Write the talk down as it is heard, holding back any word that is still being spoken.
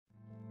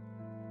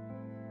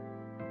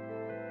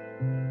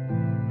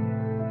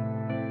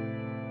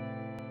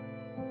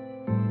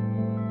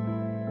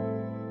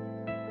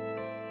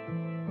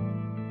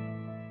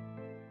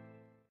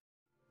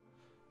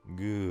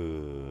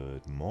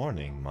Good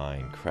morning,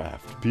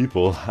 Minecraft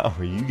people. How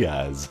are you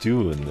guys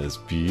doing this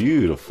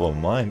beautiful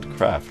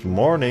Minecraft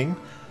morning?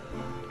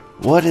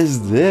 What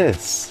is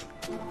this?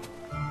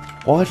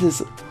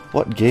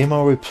 What game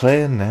are we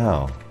playing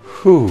now?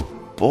 Whew,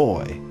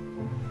 boy.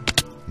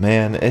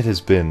 Man, it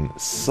has been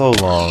so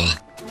long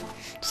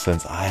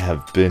since I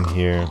have been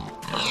here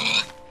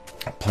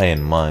playing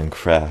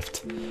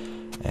Minecraft.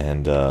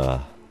 And,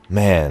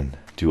 man,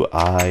 do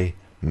I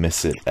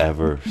miss it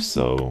ever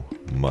so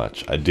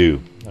much. I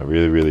do. I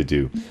really, really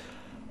do.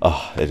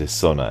 Oh, it is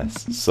so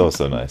nice. So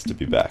nice to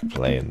be back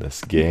playing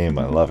this game.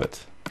 I love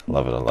it. I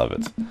love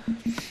it.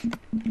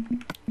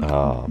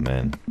 Oh,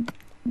 man.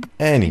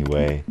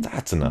 Anyway,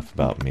 that's enough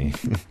about me.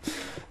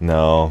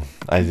 No,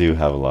 I do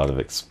have a lot of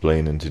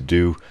explaining to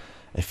do.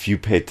 If you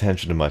pay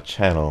attention to my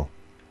channel,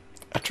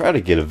 I try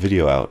to get a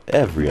video out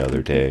every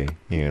other day.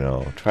 You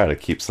know, try to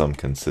keep some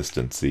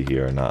consistency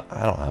here. I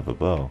don't have a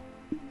bow.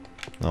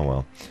 Oh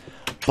well.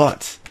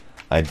 But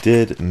I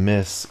did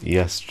miss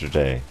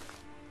yesterday.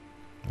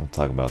 We'll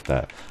talk about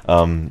that.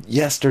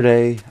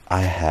 Yesterday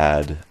I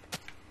had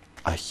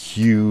a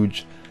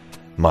huge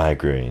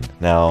migraine.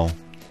 Now,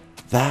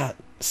 that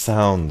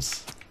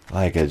sounds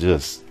like a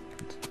just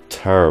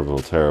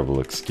terrible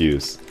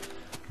excuse.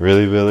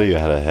 Really, you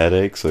had a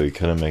headache so you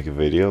couldn't make a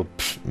video?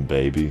 Pfft,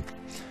 baby.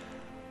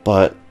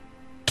 But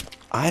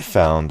I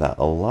found that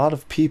a lot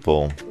of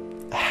people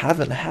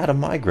haven't had a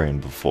migraine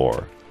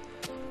before.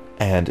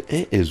 And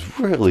it is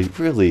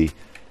really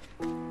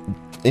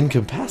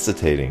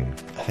incapacitating.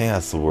 I think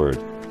that's the word.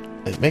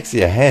 It makes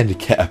you a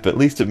handicap. At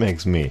least it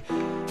makes me.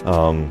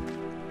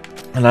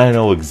 And I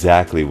know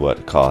exactly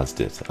what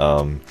caused it.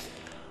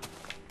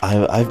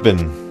 I've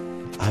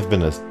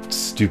been a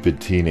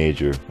stupid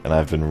teenager, and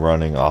I've been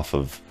running off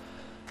of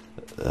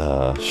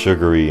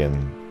sugary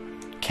and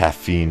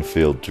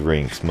caffeine-filled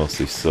drinks,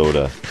 mostly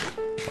soda.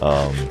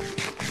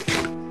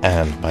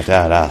 And my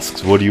dad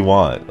asks, what do you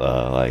want?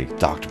 Like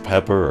Dr.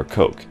 Pepper or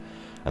Coke?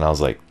 And I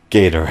was like,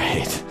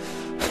 Gatorade.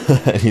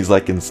 And he's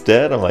like,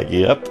 instead? I'm like,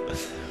 yep.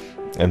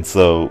 And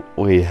so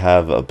we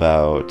have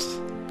about,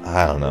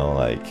 I don't know,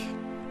 like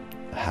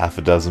half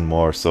a dozen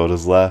more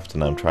sodas left,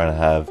 and I'm trying to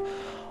have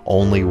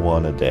only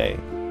one a day.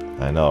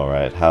 I know,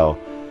 right? How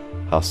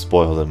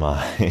spoiled am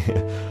I?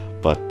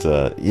 But,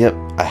 yep,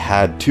 I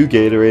had 2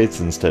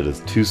 Gatorades instead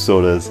of 2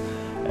 sodas,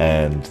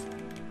 and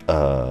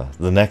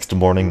the next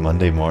morning,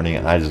 Monday morning,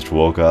 I just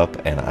woke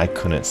up and I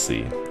couldn't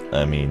see.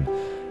 I mean,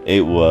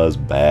 it was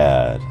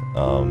bad.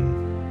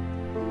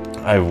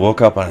 I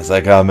woke up and I was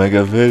like, I'll make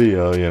a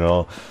video, you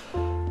know.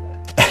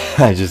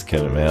 I just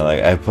couldn't, man.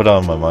 Like, I put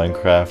on my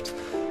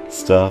Minecraft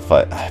stuff.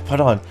 I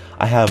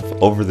have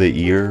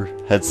over-the-ear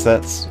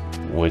headsets,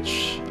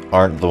 which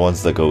aren't the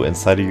ones that go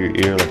inside of your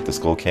ear, like the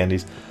skull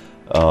candies.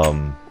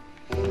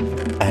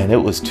 And it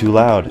was too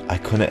loud. I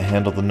couldn't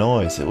handle the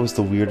noise. It was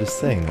the weirdest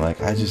thing. Like,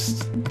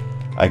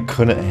 I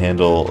couldn't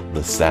handle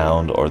the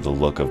sound or the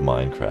look of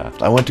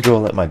Minecraft. I went to go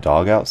let my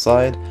dog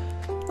outside,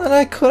 and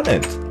I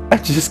couldn't. I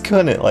just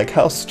couldn't. Like,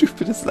 how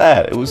stupid is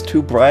that? It was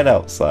too bright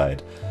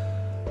outside.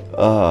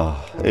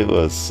 It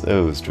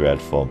was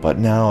dreadful. But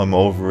now I'm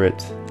over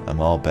it. I'm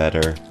all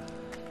better.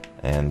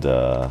 And,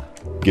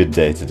 good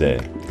day today.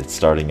 It's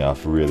starting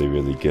off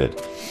really good.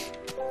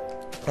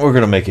 We're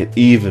gonna make it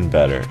even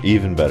better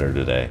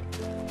today.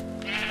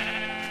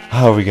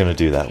 How are we gonna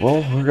do that?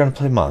 Well, we're gonna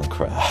play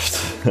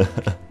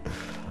Minecraft.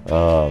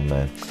 Oh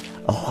man.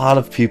 A lot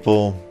of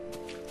people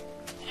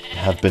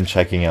have been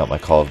checking out my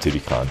Call of Duty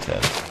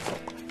content,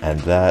 and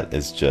that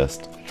is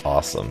just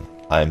awesome.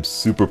 I'm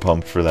super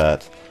pumped for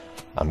that.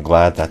 I'm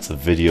glad that's a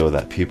video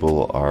that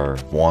people are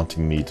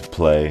wanting me to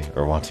play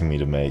or wanting me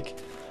to make.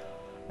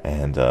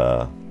 And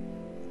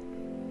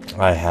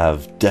I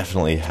have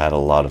definitely had a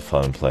lot of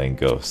fun playing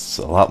Ghosts.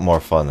 A lot more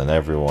fun than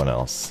everyone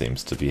else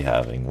seems to be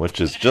having, which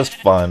is just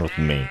fine with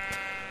me.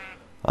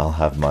 I'll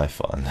have my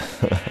fun.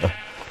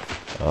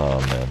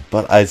 Oh man.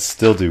 But I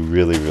still do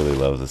really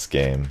love this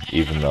game,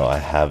 even though I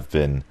have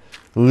been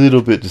a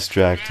little bit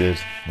distracted.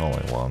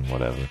 Only one,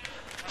 whatever.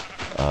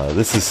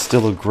 This is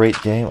still a great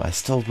game. I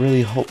still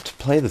really hope to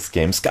play this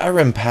game.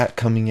 Skyrim pack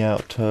coming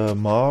out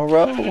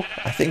tomorrow?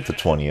 I think the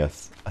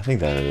 20th. I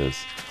think that it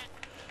is.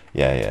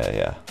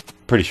 Yeah.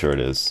 Pretty sure it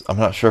is. I'm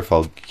not sure if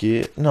I'll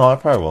get... No, I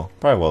probably will.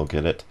 Probably will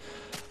get it.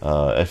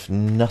 If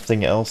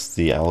nothing else,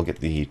 I will get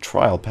the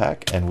trial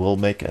pack, and we'll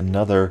make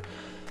another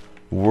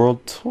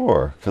world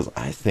tour. Because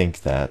I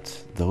think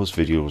that those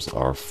videos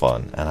are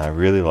fun, and I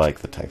really like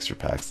the texture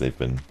packs they've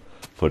been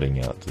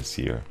putting out this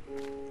year.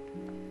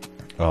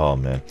 Oh,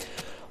 man.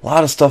 A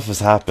lot of stuff has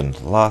happened.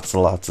 Lots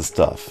and lots of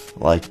stuff.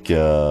 Like,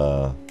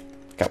 got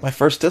my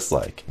first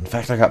dislike. In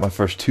fact, I got my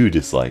first 2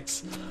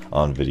 dislikes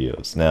on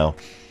videos. Now,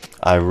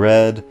 I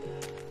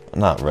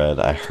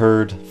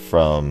heard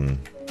from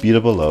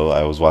Beta Below.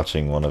 I was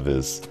watching one of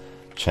his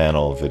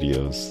channel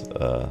videos.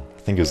 I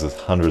think it was his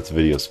 100th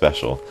video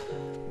special.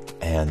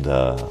 And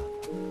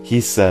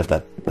he said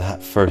that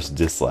that first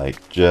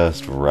dislike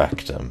just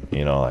wrecked him.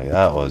 You know, like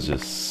that was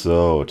just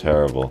so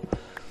terrible.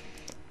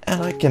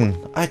 And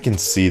I can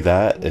see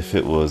that if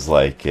it was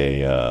like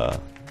if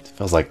it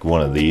was like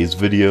one of these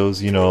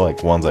videos, you know,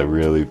 like ones I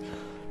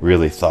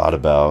really thought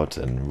about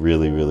and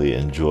really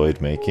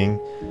enjoyed making.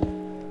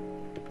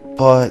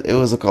 But it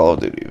was a Call of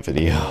Duty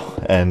video,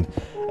 and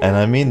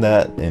I mean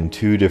that in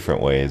two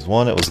different ways.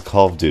 One, it was a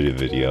Call of Duty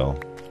video,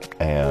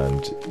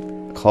 and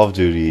Call of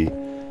Duty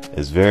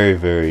is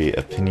very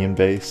opinion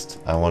based.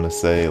 I want to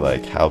say,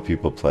 like how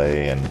people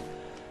play and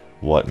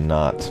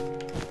whatnot.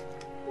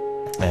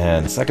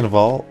 And second of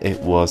all, it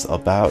was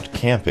about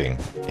camping.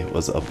 It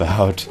was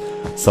about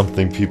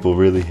something people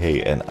really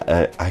hate, and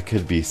I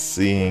could be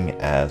seeing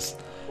as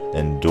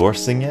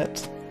endorsing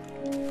it,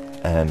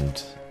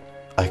 and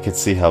I could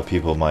see how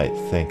people might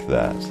think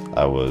that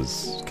I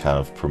was kind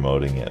of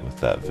promoting it with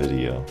that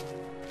video.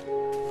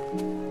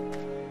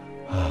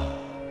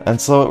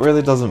 And so it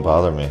really doesn't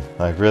bother me,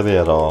 like really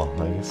at all.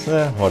 Like, it's,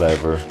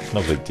 whatever,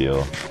 no big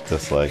deal.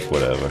 Dislike,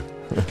 whatever.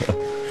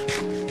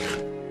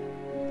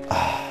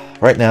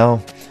 Right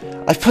now,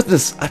 I put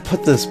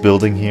this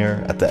building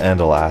here at the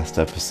end of last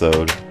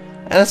episode,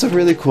 and it's a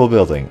really cool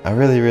building. I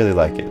really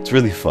like it. It's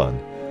really fun.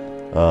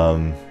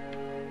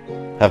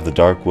 Have the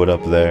dark wood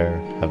up there,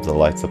 have the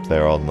lights up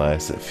there all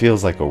nice. It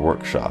feels like a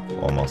workshop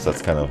almost.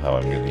 That's kind of how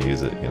I'm going to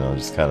use it, you know,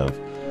 just kind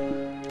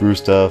of brew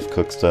stuff,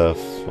 cook stuff,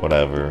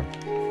 whatever.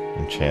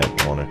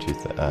 Enchant one or two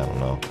things, I don't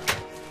know.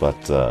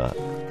 But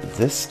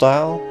this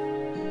style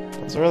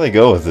doesn't really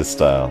go with this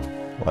style,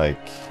 like,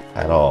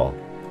 at all.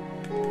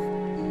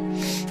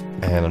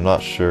 And I'm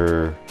not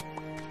sure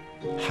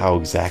how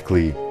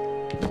exactly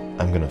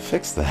I'm going to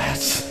fix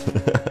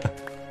that.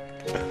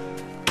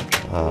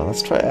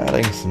 Let's try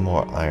adding some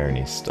more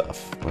irony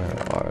stuff. Where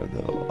are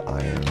the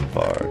iron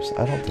bars?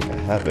 I don't think I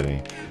have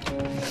any.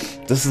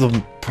 This is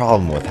the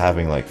problem with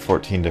having like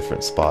 14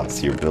 different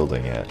spots you're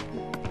building at.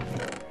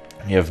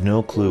 You have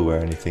no clue where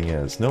anything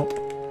is. Nope.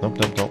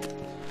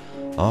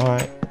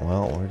 Alright,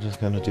 well, we're just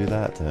going to do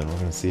that then. We're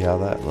going to see how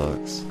that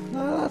looks.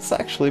 That's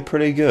actually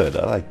pretty good.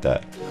 I like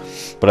that.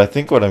 But I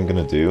think what I'm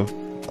going to do,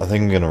 I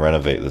think I'm going to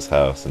renovate this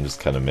house and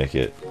just kind of make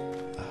it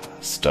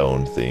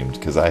stone themed,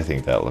 because I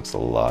think that looks a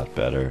lot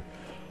better.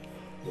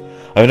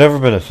 I've never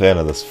been a fan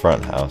of this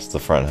front house, the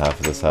front half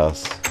of this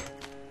house.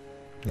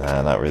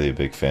 Nah, not really a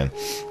big fan.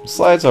 The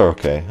slides are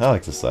okay. I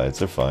like the slides,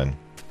 they're fine.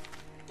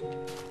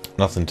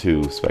 Nothing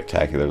too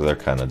spectacular, they're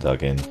kind of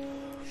dug in.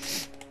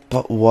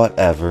 But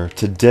whatever.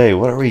 Today,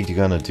 what are we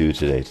gonna do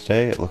today?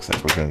 Today, it looks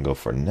like we're gonna go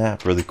for a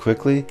nap really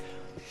quickly.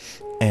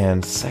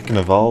 And second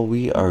of all,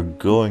 we are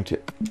going to...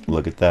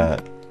 Look at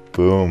that.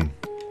 Boom.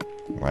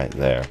 Right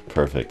there.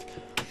 Perfect.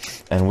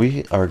 And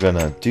we are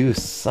gonna do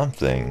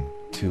something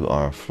to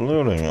our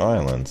floating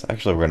islands.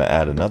 Actually, we're going to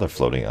add another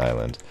floating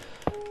island,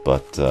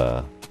 but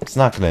it's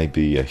not going to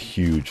be a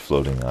huge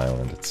floating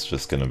island. It's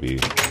just going to be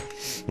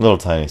a little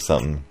tiny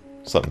something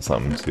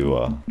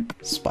to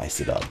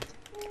spice it up.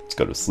 Let's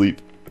go to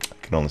sleep. I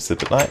can only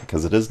sleep at night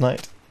because it is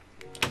night.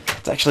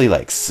 It's actually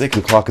like 6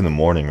 o'clock in the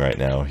morning right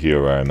now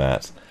here where I'm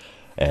at,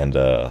 and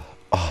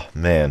oh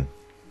man,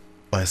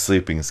 my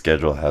sleeping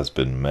schedule has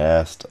been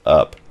messed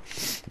up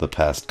the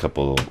past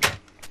couple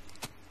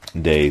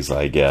days,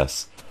 I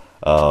guess.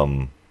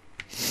 Man,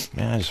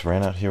 I just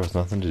ran out here with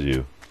nothing to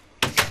do.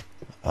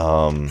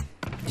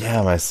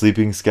 Yeah, my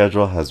sleeping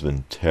schedule has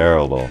been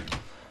terrible.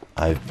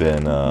 I've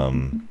been,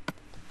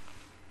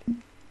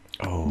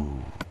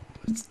 oh,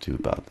 let's do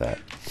about that.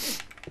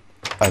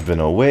 I've been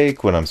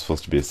awake when I'm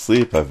supposed to be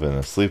asleep. I've been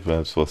asleep when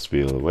I'm supposed to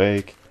be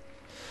awake.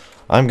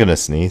 I'm gonna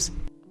sneeze.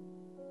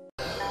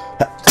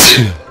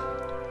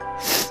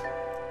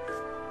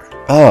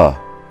 Oh,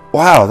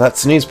 wow, that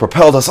sneeze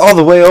propelled us all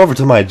the way over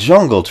to my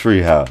jungle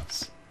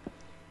treehouse.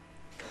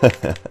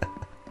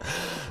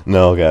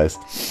 No, guys.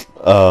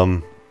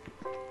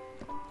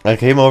 I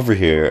came over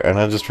here and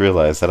I just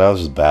realized that I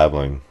was just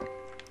babbling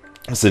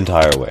this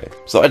entire way.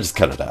 So I just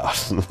cut it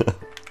out.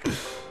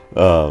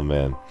 Oh,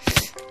 man.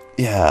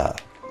 Yeah.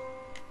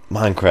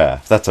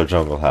 Minecraft. That's our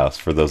jungle house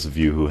for those of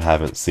you who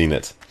haven't seen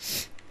it.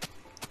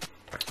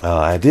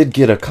 I did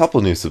get a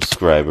couple new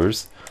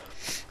subscribers.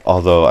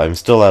 Although I'm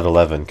still at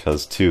 11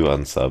 because 2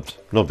 unsubbed.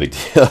 No big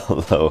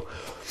deal, though.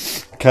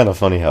 Kind of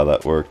funny how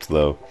that worked,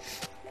 though.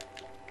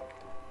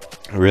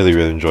 I really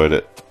enjoyed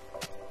it.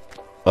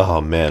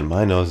 Oh man,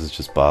 my nose is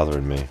just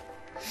bothering me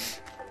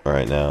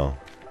right now.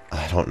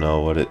 I don't know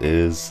what it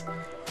is.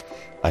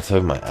 I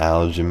took my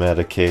allergy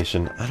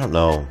medication. I don't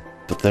know.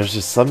 But there's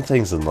just some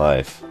things in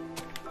life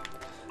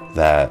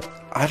that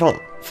I don't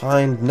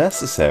find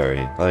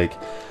necessary. Like,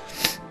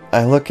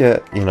 I look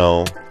at, you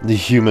know, the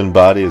human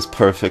body is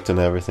perfect and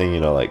everything,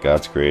 you know, like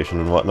God's creation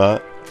and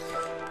whatnot.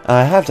 And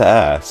I have to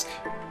ask,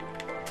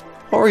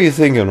 what were you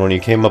thinking when you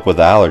came up with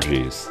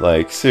allergies?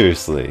 Like,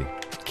 seriously.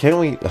 Can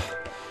we...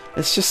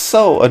 It's just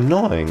so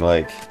annoying,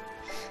 like...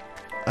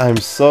 I'm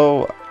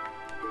so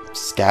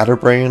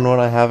scatterbrained when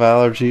I have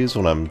allergies,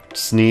 when I'm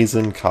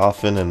sneezing,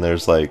 coughing, and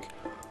there's like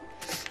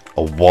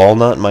a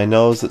walnut in my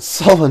nose. It's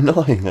so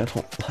annoying, I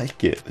don't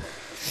like it.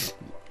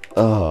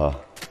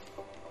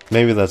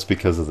 Maybe that's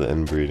because of the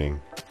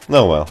inbreeding.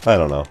 Oh well, I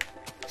don't know.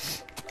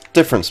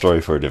 Different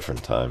story for a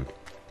different time.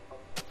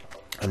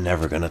 I'm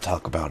never gonna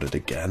talk about it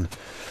again.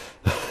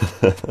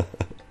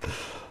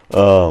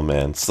 Oh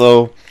man,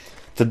 so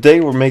today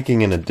we're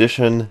making an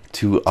addition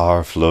to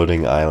our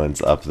floating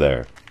islands up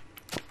there.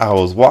 I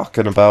was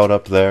walking about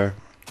up there,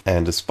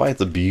 and despite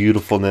the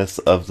beautifulness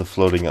of the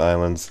floating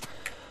islands,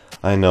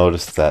 I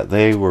noticed that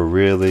they were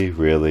really,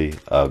 really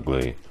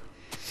ugly.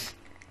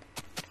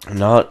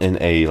 Not in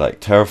a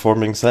like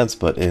terraforming sense,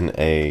 but in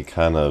a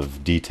kind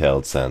of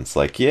detailed sense.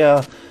 Like,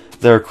 yeah,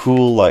 they're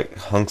cool like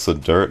hunks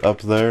of dirt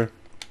up there,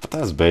 but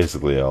that's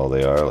basically all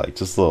they are, like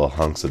just little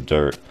hunks of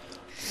dirt.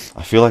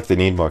 I feel like they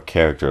need more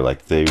character,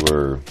 like they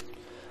were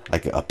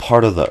like a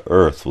part of the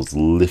earth was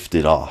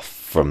lifted off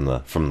from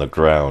the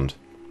ground.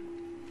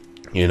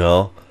 You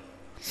know?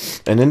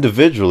 And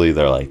individually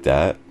they're like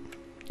that,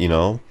 you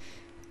know?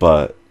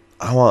 But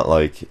I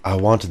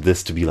wanted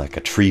this to be like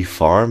a tree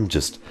farm,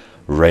 just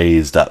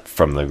raised up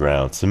from the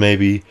ground. So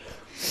maybe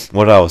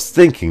what I was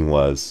thinking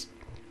was,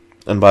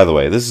 and by the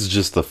way, this is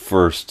just the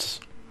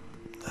first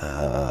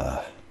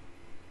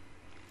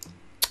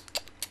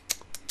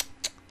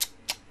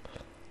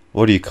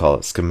what do you call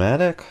it?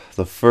 Schematic?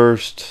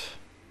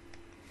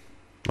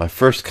 My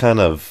first kind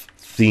of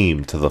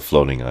theme to the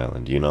floating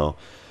island, you know?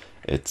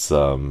 It's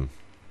the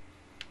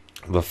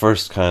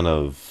first kind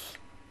of,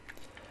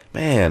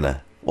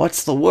 man,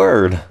 what's the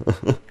word?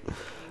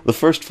 The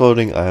first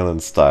floating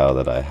island style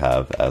that I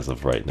have as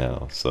of right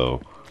now.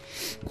 So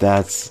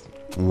that's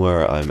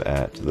where I'm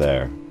at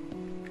there.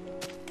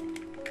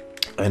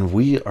 And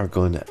we are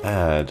going to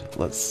add,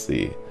 let's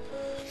see,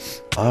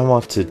 I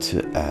wanted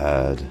to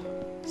add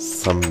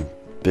some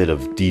bit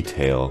of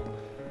detail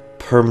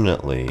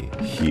permanently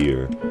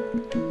here,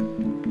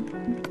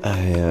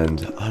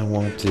 and I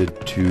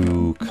wanted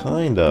to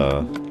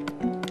kinda,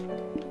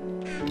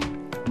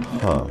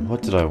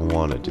 what did I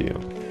want to do?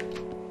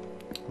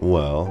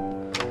 Well,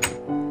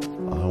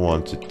 I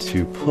wanted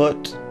to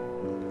put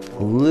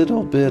a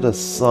little bit of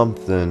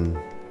something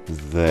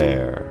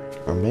there,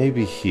 or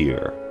maybe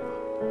here.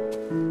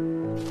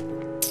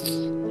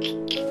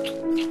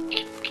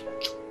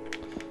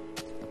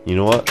 You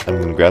know what? I'm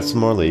gonna grab some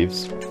more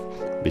leaves,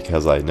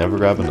 because I never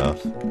grab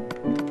enough.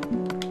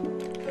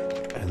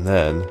 And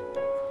then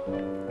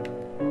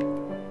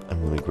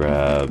I'm gonna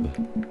grab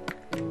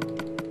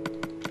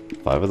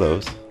 5 of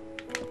those,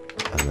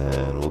 and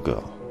then we'll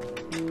go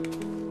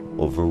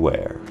over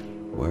where?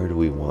 Where do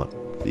we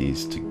want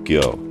these to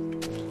go?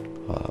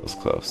 Oh, that was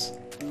close.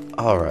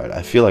 Alright,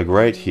 I feel like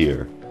right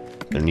here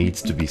there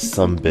needs to be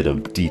some bit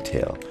of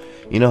detail.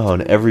 You know how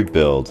in every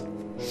build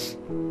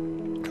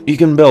you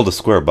can build a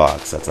square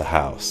box that's a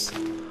house,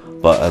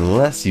 but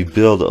unless you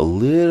build a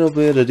little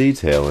bit of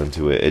detail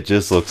into it, it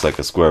just looks like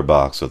a square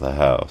box with a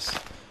house.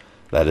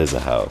 That is a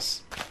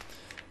house.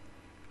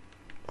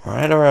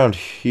 Right around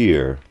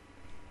here,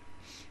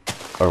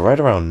 or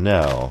right around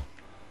now,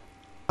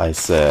 I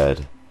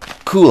said,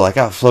 cool, I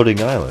got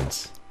floating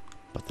islands,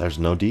 but there's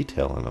no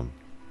detail in them.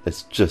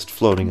 It's just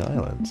floating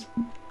islands.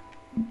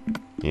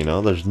 You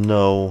know, there's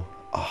no,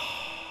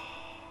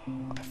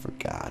 I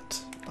forgot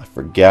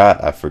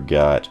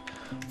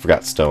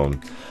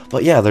stone.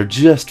 But yeah, they're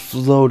just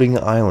floating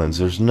islands.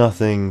 There's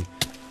nothing,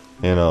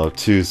 you know,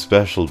 too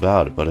special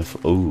about it. But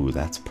if, ooh,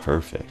 that's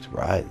perfect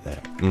right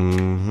there.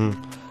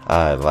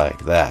 I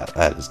like that.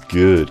 That is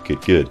good,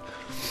 good, good.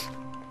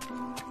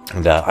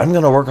 And I'm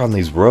gonna work on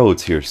these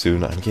roads here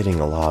soon. I'm getting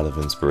a lot of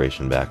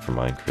inspiration back from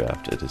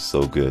Minecraft. It is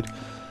so good.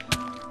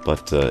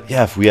 But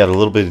yeah, if we add a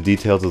little bit of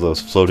detail to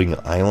those floating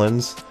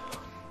islands,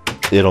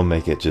 it'll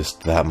make it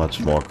just that much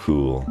more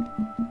cool.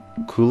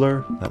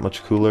 Cooler? That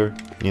much cooler?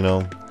 You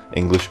know,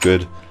 English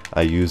good.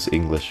 I use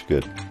English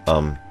good.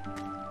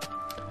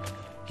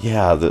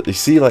 Yeah, you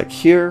see, like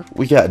here,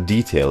 we got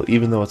detail.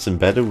 Even though it's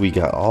embedded, we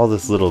got all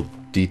this little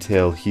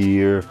detail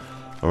here,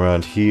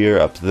 around here,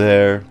 up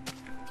there.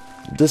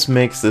 This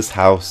makes this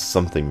house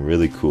something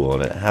really cool,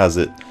 and it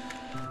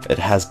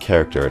has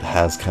character. It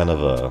has kind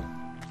of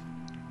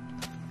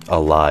a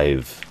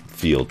live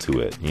feel to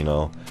it, you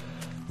know.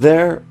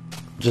 They're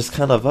just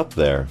kind of up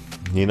there,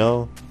 you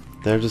know.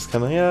 They're just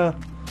kind of, yeah,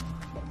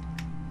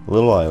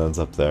 little islands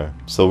up there.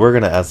 So we're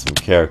gonna add some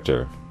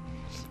character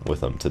with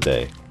them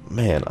today.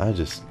 Man, I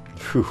just,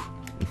 whew.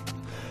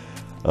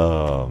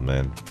 Oh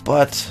man.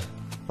 But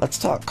let's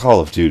talk Call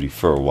of Duty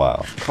for a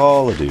while.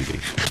 Call of Duty.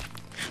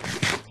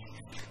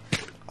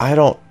 I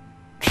don't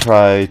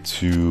try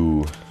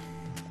to,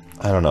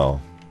 I don't know.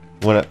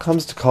 When it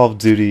comes to Call of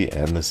Duty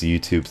and this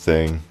YouTube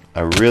thing,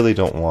 I really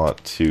don't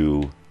want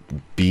to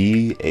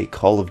be a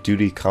Call of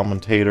Duty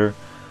commentator.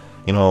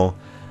 You know,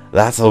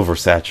 that's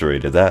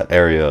oversaturated. That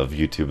area of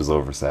YouTube is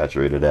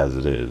oversaturated as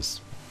it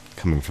is.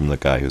 Coming from the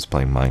guy who's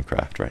playing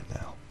Minecraft right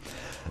now.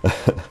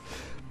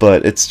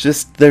 But it's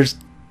just,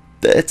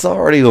 it's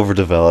already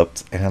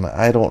overdeveloped, and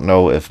I don't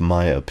know if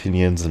my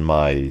opinions and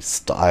my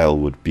style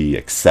would be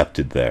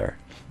accepted there.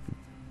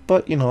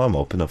 But, you know, I'm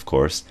open, of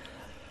course.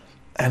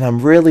 And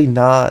I'm really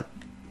not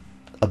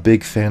a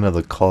big fan of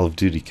the Call of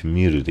Duty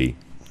community.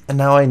 And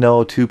now I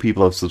know 2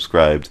 people have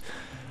subscribed,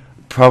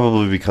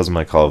 probably because of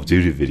my Call of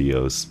Duty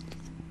videos.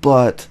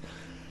 But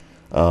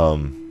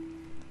on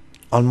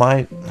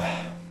my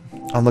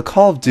on the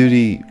Call of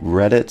Duty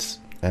Reddit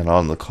and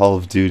on the Call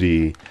of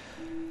Duty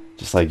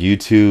just like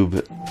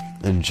YouTube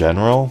in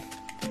general,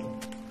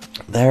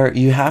 there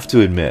you have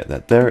to admit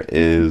that there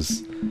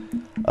is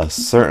a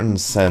certain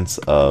sense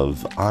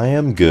of I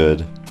am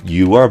good,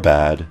 you are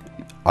bad,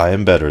 I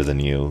am better than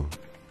you.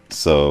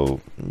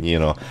 So, you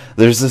know,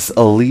 there's this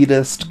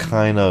elitist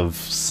kind of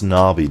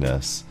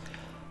snobbiness.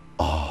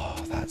 Oh,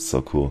 that's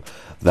so cool.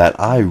 That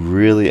I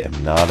really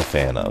am not a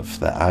fan of.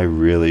 That I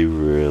really,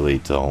 really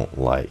don't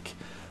like.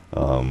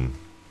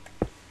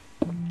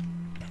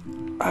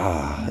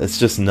 It's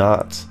just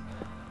not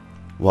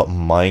what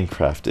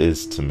Minecraft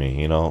is to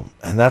me, you know?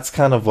 And that's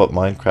kind of what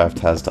Minecraft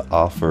has to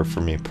offer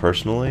for me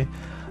personally.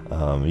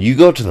 You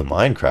go to the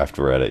Minecraft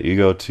Reddit, you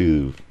go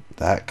to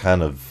that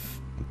kind of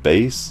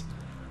base,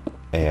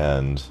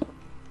 and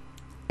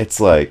it's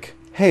like,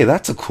 hey,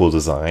 that's a cool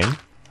design.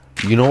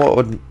 You know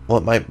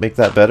what might make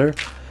that better?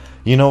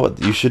 You know what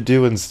you should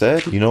do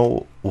instead? You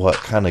know what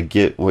kind of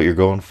get what you're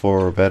going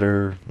for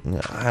better?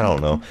 I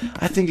don't know.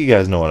 I think you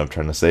guys know what I'm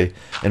trying to say.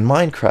 In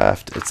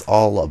Minecraft, it's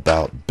all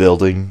about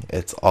building.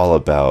 It's all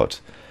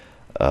about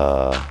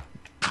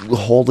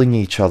holding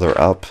each other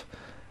up.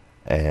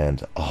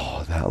 And,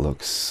 oh, that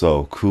looks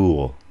so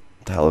cool.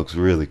 That looks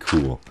really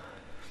cool.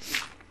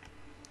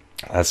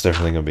 That's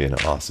definitely going to be an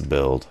awesome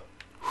build.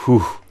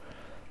 Whew.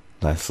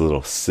 Nice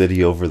little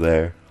city over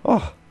there.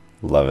 Oh,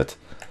 love it.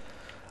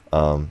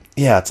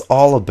 Yeah, it's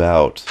all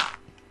about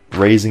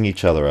raising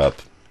each other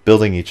up,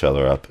 building each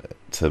other up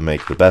to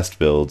make the best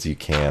builds you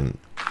can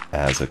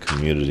as a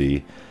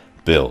community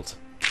build.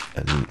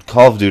 And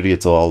Call of Duty,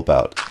 it's all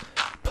about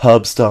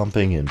pub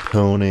stomping and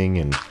poning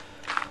and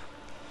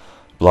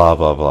blah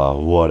blah blah,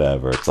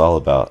 whatever. It's all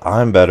about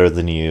I'm better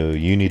than you,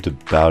 you need to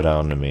bow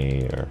down to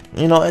me, or,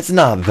 you know, it's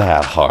not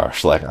that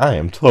harsh. Like, I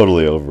am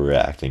totally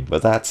overreacting,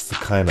 but that's the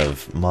kind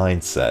of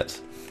mindset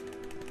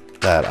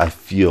that I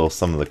feel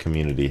some of the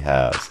community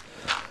has.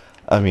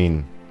 I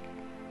mean,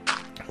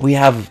 we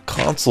have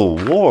console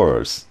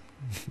wars.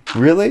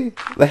 Really?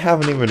 They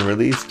haven't even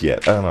released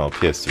yet. I don't know,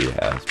 PS3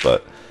 has,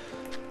 but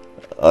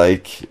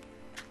like,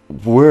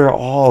 we're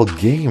all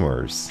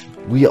gamers.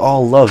 We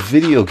all love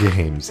video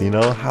games, you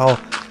know? How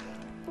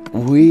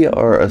we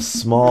are a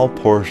small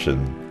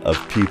portion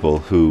of people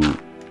who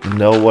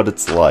know what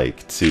it's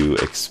like to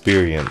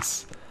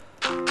experience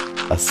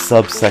a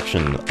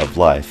subsection of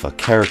life, a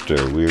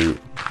character. We're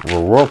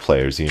role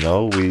players, you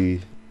know? I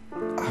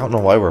don't know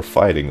why we're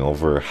fighting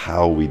over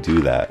how we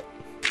do that.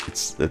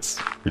 It's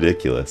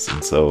ridiculous.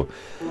 And so,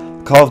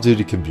 Call of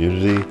Duty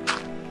community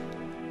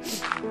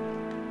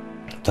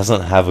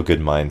doesn't have a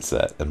good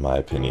mindset, in my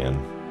opinion.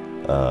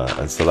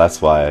 And so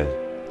that's why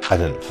I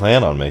didn't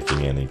plan on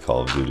making any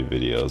Call of Duty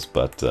videos,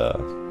 but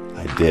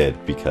I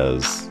did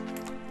because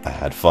I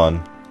had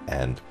fun,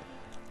 and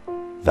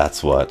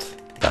that's what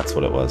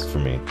it was for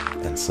me.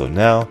 And so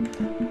now,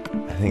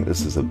 I think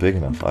this is a big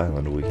enough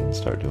island we can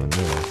start doing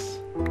this.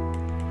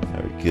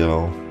 There we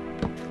go.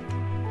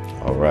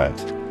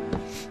 Alright.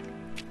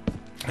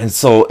 And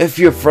so, if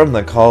you're from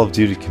the Call of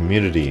Duty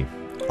community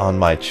on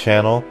my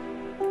channel,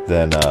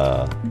 then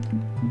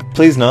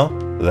please know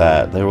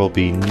that there will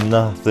be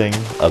nothing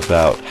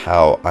about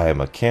how I am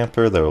a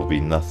camper. There will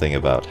be nothing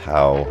about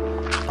how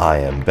I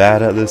am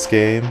bad at this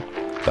game,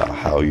 about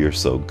how you're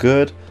so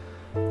good.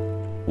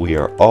 We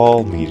are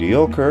all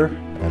mediocre,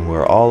 and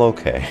we're all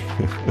okay.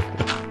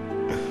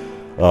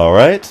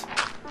 Alright?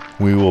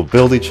 We will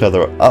build each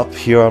other up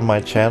here on my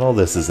channel.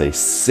 This is a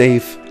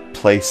safe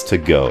place to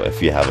go if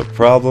you have a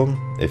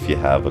problem, if you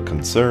have a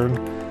concern.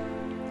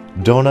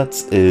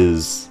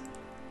 Doughnuts'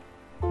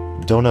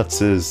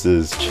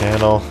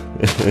 channel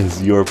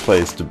is your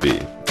place to be.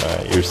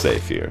 Alright, you're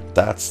safe here.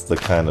 That's the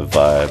kind of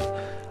vibe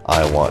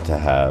I want to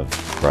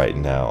have right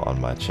now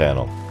on my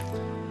channel.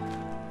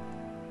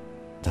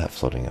 That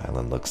floating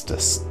island looks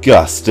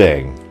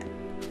disgusting.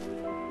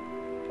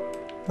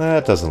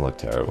 That doesn't look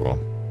terrible.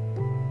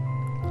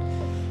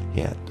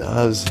 Yeah, it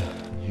does.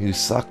 You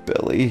suck,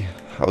 Billy.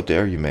 How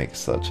dare you make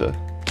such a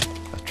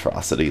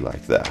atrocity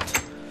like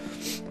that?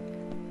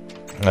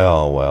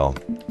 Oh, well.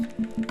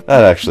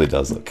 That actually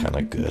does look kind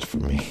of good for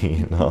me,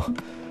 you know.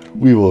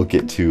 We will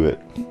get to it.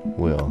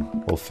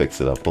 We'll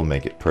fix it up. We'll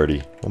make it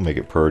pretty. We'll make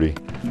it pretty.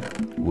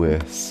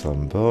 With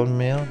some bone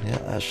meal. Yeah,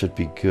 that should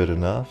be good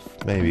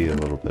enough. Maybe a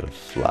little bit of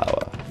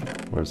flour.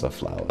 Where's the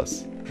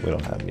flowers? We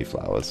don't have any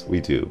flowers. We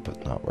do,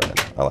 but not red.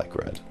 I like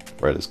red.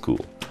 Red is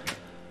cool.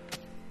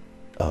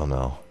 Oh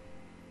no.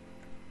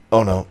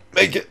 Oh no.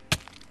 Make it!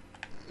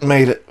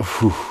 Made it.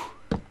 Whew.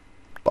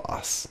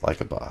 Boss.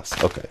 Like a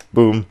boss. Okay.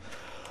 Boom.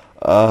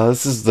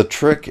 This is the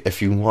trick.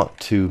 If you want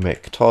to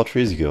make tall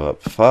trees, you go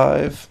up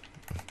 5.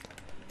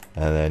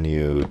 And then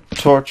you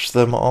torch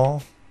them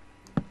all.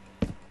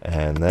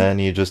 And then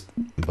you just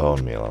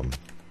bone meal them.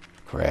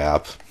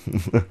 Crap.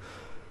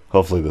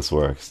 Hopefully this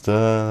works. Da,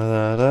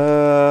 da,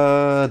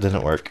 da.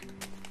 Didn't work.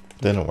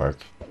 Didn't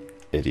work.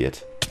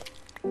 Idiot.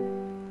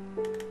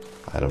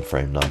 Item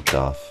frame knocked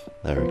off.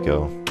 There we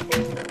go.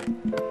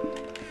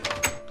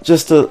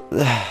 Just a...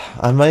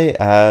 I may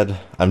add...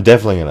 I'm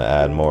definitely going to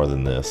add more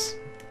than this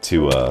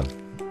to,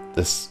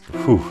 this...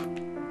 Whew,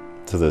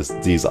 to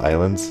these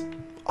islands.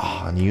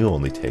 Ah, and you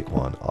only take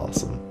one.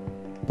 Awesome.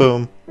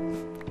 Boom.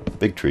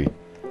 Big tree.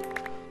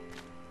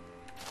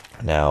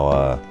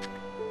 Now,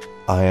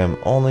 I am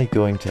only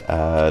going to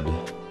add...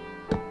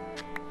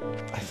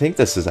 I think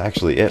this is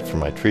actually it for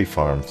my tree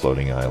farm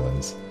floating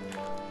islands.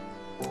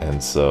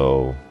 And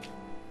so...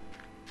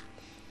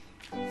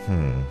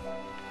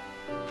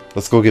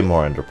 Let's go get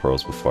more ender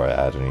pearls before I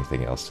add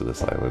anything else to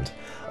this island.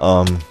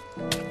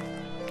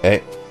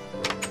 Okay.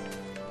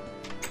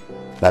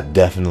 That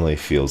definitely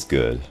feels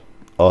good.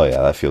 Oh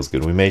yeah, that feels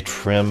good. We may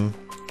trim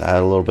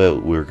that a little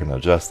bit. We're going to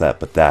adjust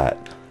that, but that...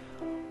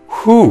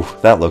 Whew!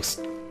 That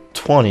looks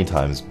 20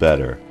 times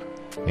better.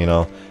 You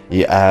know,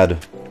 you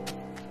add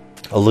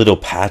a little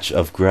patch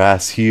of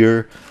grass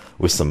here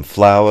with some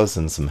flowers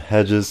and some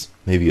hedges.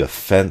 Maybe a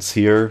fence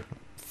here,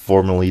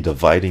 formally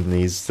dividing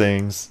these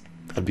things.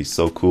 That'd be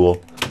so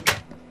cool.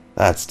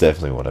 That's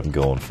definitely what I'm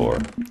going for.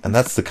 And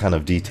that's the kind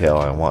of detail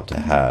I want to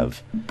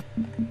have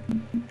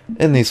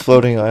in these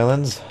floating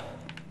islands.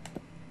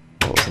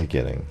 What was I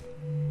getting?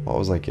 What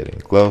was I getting?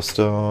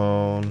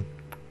 Glowstone.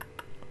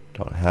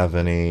 Don't have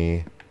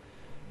any.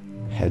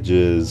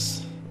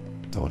 Hedges.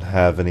 Don't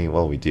have any.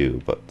 Well, we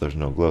do, but there's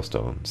no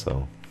glowstone,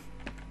 so...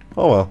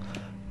 Oh well.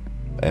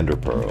 Ender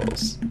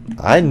pearls.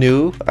 I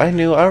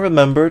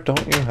remember.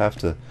 Don't you have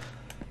to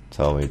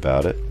tell me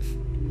about it.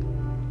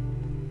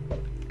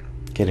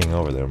 Getting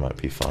over there might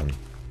be fun.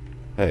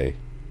 Hey.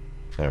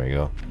 There we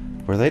go.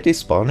 Were they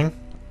despawning?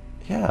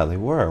 Yeah, they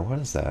were. What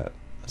is that?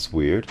 That's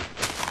weird.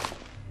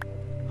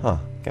 Huh.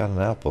 Got an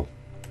apple.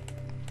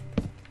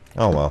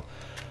 Oh well.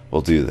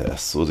 We'll do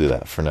this. We'll do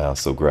that for now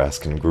so grass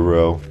can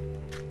grow.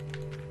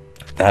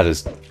 That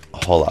is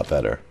a whole lot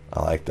better.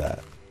 I like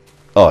that.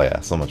 Oh yeah,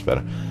 so much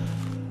better.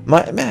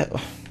 Man,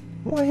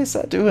 why is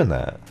that doing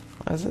that?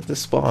 Why is it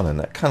despawning?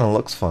 That kind of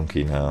looks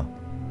funky now.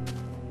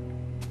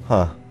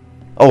 Huh.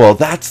 Oh well,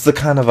 that's the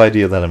kind of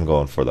idea that I'm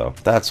going for though.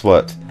 That's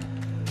what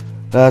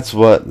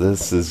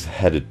this is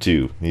headed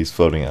to, these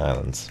floating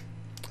islands.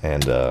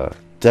 And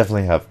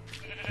definitely have...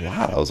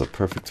 Wow, that was a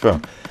perfect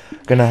throw.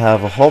 Gonna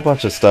have a whole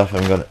bunch of stuff.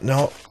 I'm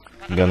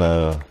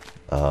gonna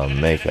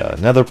make a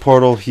nether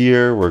portal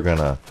here. We're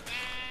gonna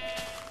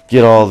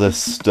get all this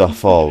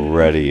stuff all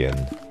ready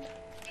and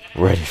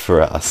ready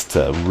for us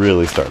to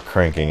really start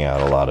cranking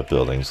out a lot of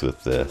buildings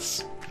with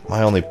this.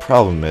 My only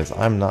problem is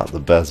I'm not the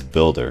best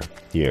builder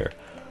here.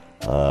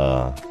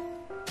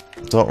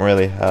 Don't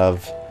really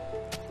have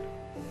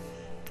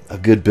a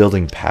good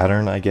building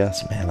pattern, I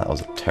guess. Man, that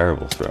was a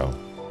terrible throw.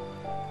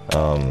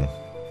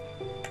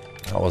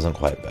 That wasn't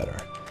quite better.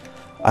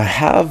 I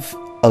have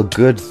a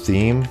good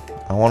theme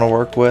I want to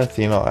work with.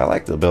 You know, I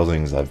like the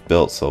buildings I've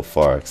built so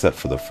far, except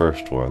for the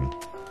first one.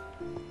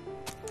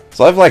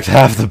 So I've liked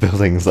half the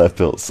buildings I've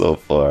built so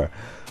far.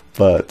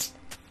 But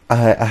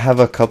I have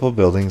a couple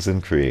buildings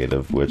in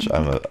creative, which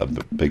I'm a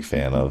big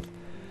fan of.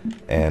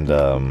 And,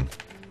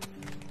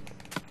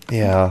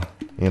 yeah,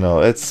 you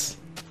know, it's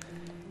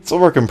a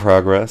work in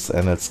progress,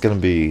 and it's going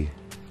to be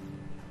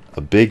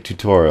a big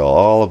tutorial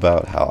all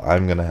about how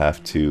I'm going to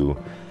have to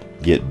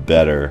get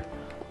better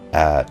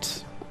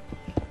at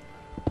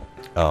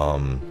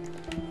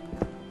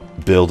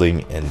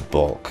building in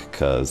bulk,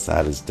 because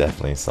that is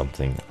definitely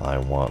something I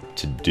want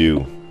to do.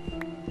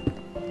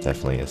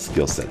 Definitely a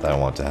skill set that I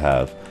want to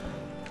have.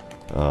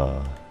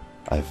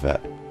 I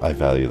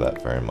value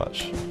that very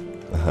much.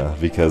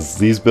 Because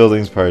these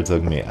buildings probably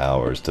took me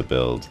hours to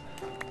build,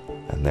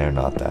 and they're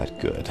not that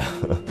good.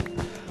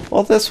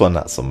 Well, this one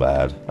not so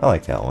bad. I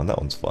like that one. That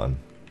one's fun.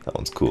 That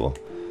one's cool.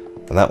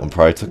 And that one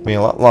probably took me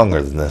a lot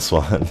longer than this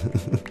one.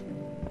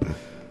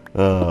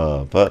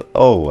 But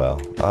oh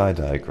well. I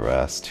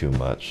digress too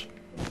much.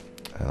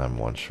 And I'm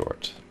one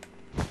short.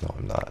 No,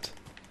 I'm not.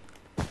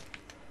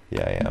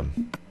 Yeah, I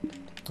am.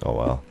 Oh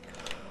well.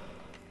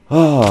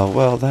 Oh,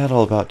 well,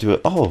 that'll about do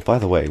it. Oh, by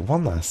the way,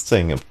 one last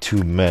thing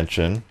to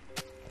mention.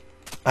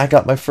 I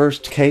got my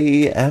first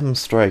KEM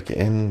strike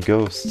in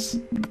Ghosts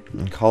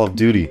in Call of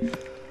Duty,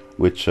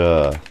 which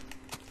I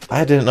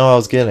didn't know I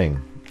was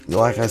getting.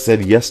 Like I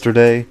said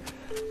yesterday,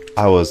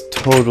 I was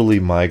totally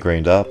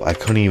migrained up. I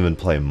couldn't even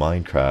play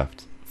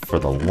Minecraft for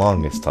the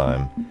longest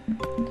time.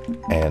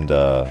 And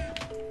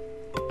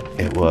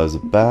it was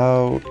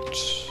about,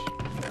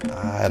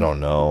 I don't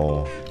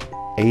know,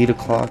 8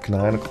 o'clock,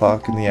 9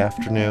 o'clock in the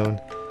afternoon,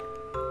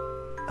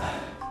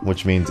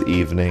 which means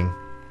evening.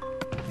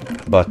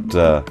 But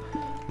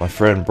my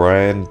friend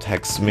Brian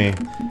texts me.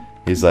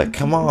 He's like,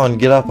 come on,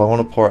 get up, I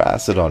want to pour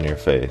acid on your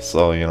face.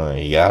 So, you know,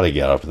 you gotta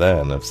get up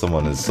then if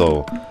someone is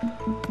so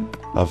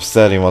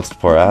upset he wants to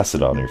pour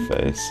acid on your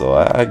face. So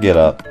I get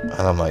up,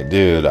 and I'm like,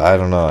 dude, I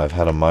don't know, I've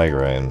had a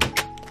migraine.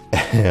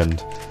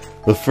 And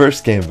the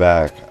first game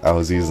back, I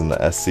was using the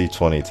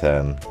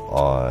SC2010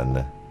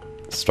 on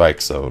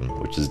Strike Zone,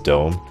 which is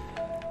Dome.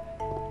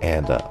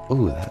 And,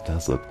 ooh, that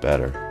does look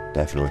better,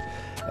 definitely.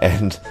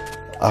 And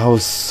I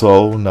was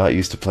so not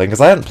used to playing,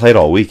 because I hadn't played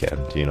all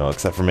weekend, you know,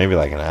 except for maybe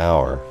like an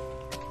hour.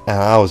 And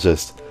I was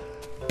just,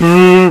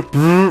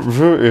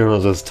 it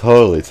was just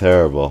totally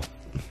terrible.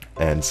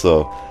 And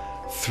so,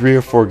 3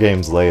 or 4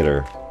 games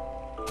later,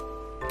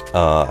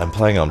 I'm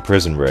playing on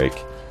Prison Break,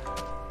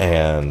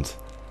 and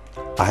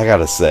I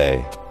gotta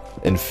say,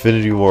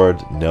 Infinity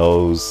Ward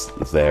knows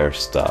their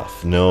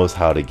stuff, knows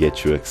how to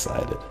get you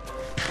excited.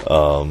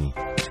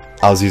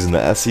 I was using the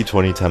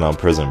SC2010 on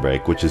Prison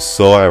Break, which is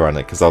so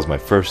ironic because that was my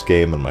first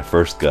game and my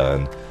first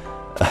gun.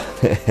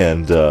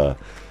 and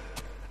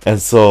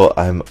so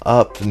I'm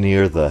up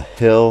near the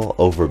hill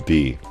over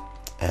B,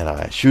 and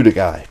I shoot a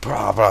guy,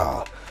 brah,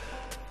 brah,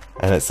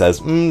 and it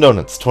says,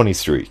 Doughnuts, 20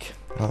 streak.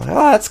 And I'm like,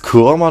 oh, that's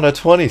cool, I'm on a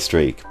 20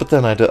 streak. But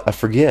then I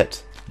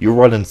forget, you're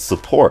running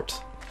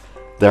support.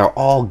 They're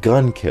all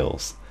gun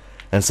kills.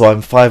 And so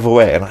I'm 5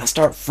 away, and I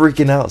start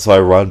freaking out, so I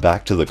run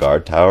back to the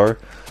guard tower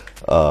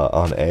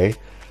on A.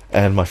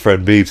 And my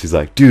friend Beeps, he's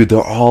like, dude,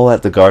 they're all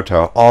at the guard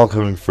tower, all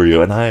coming for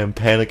you. And I am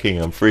panicking,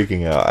 I'm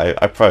freaking out.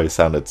 I probably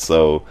sounded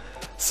so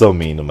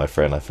mean to my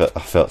friend. I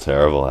felt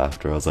terrible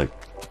after. I was like,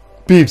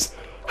 Beeps,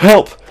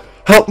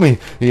 help me,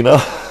 you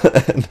know?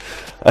 And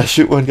I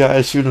shoot one guy,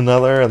 I shoot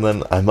another, and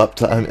then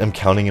I'm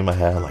counting in my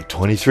head, I'm like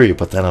 23,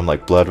 but then I'm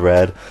like blood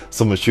red.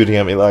 Someone's shooting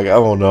at me like,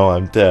 oh no,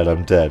 I'm dead.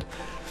 And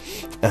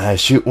I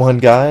shoot one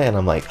guy, and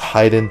I'm like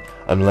hiding,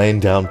 I'm laying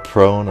down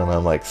prone, and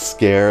I'm like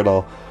scared,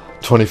 all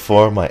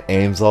 24, my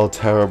aim's all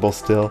terrible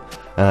still,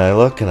 and I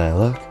look, and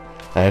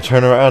I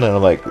turn around, and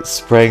I'm like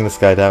spraying this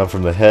guy down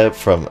from the hip,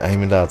 from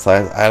aiming down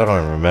sights. I don't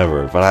even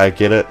remember, but I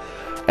get it.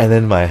 And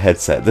then my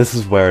headset, this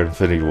is where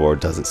Infinity Ward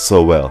does it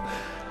so well.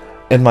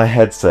 In my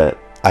headset,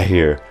 I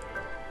hear,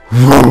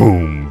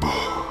 boom.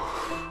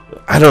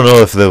 I don't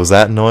know if there was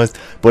that noise,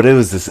 but it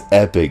was this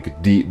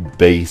epic, deep,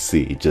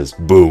 bassy, just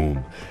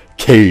boom.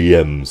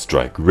 KM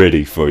strike,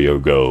 ready for your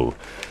go.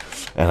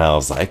 And I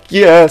was like,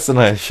 yes, and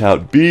I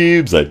shout,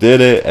 Beebs, I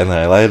did it, and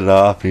I light it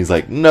off, and he's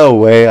like, no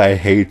way, I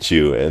hate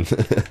you, and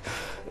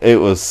it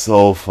was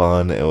so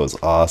fun, it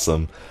was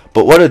awesome,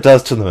 but what it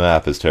does to the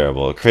map is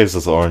terrible. It creates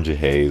this orangey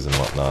haze and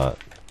whatnot,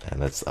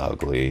 and it's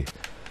ugly,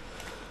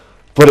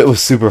 but it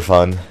was super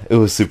fun, it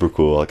was super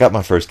cool. I got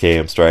my first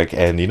KM strike,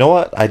 and you know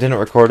what, I didn't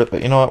record it,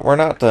 but you know what, we're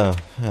not,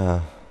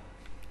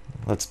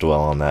 let's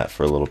dwell on that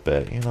for a little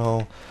bit, you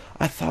know,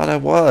 I thought I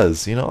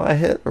was, you know, I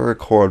hit a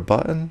record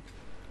button.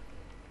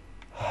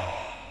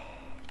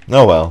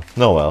 No well,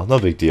 no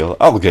big deal.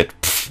 I'll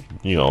get,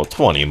 you know,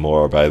 20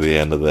 more by the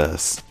end of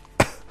this.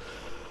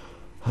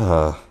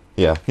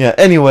 Yeah,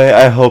 anyway,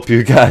 I hope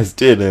you guys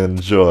did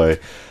enjoy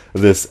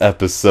this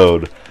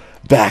episode.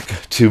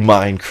 Back to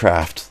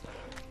Minecraft.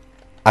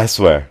 I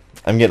swear,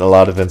 I'm getting a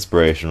lot of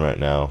inspiration right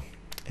now,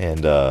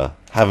 and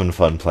having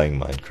fun playing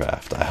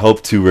Minecraft. I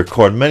hope to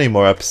record many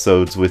more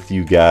episodes with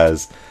you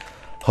guys.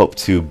 Hope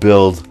to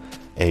build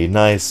a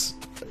nice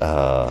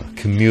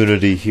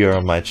community here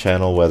on my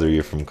channel, whether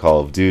you're from Call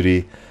of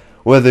Duty,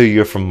 whether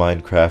you're from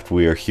Minecraft.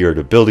 We are here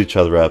to build each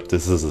other up.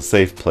 This is a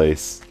safe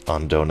place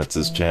on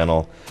Doughnuts'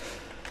 channel.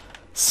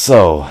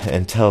 So,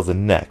 until the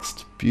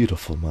next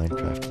beautiful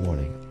Minecraft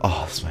morning.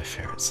 Oh, this is my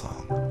favorite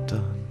song.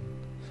 Dun,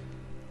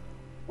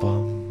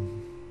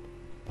 bum,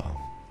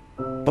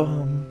 bum,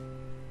 bum.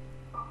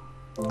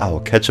 I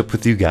will catch up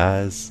with you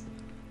guys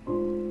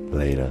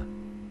later.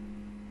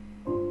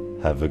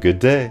 Have a good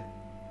day.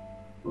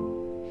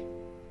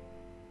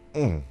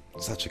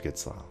 Such a good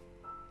song.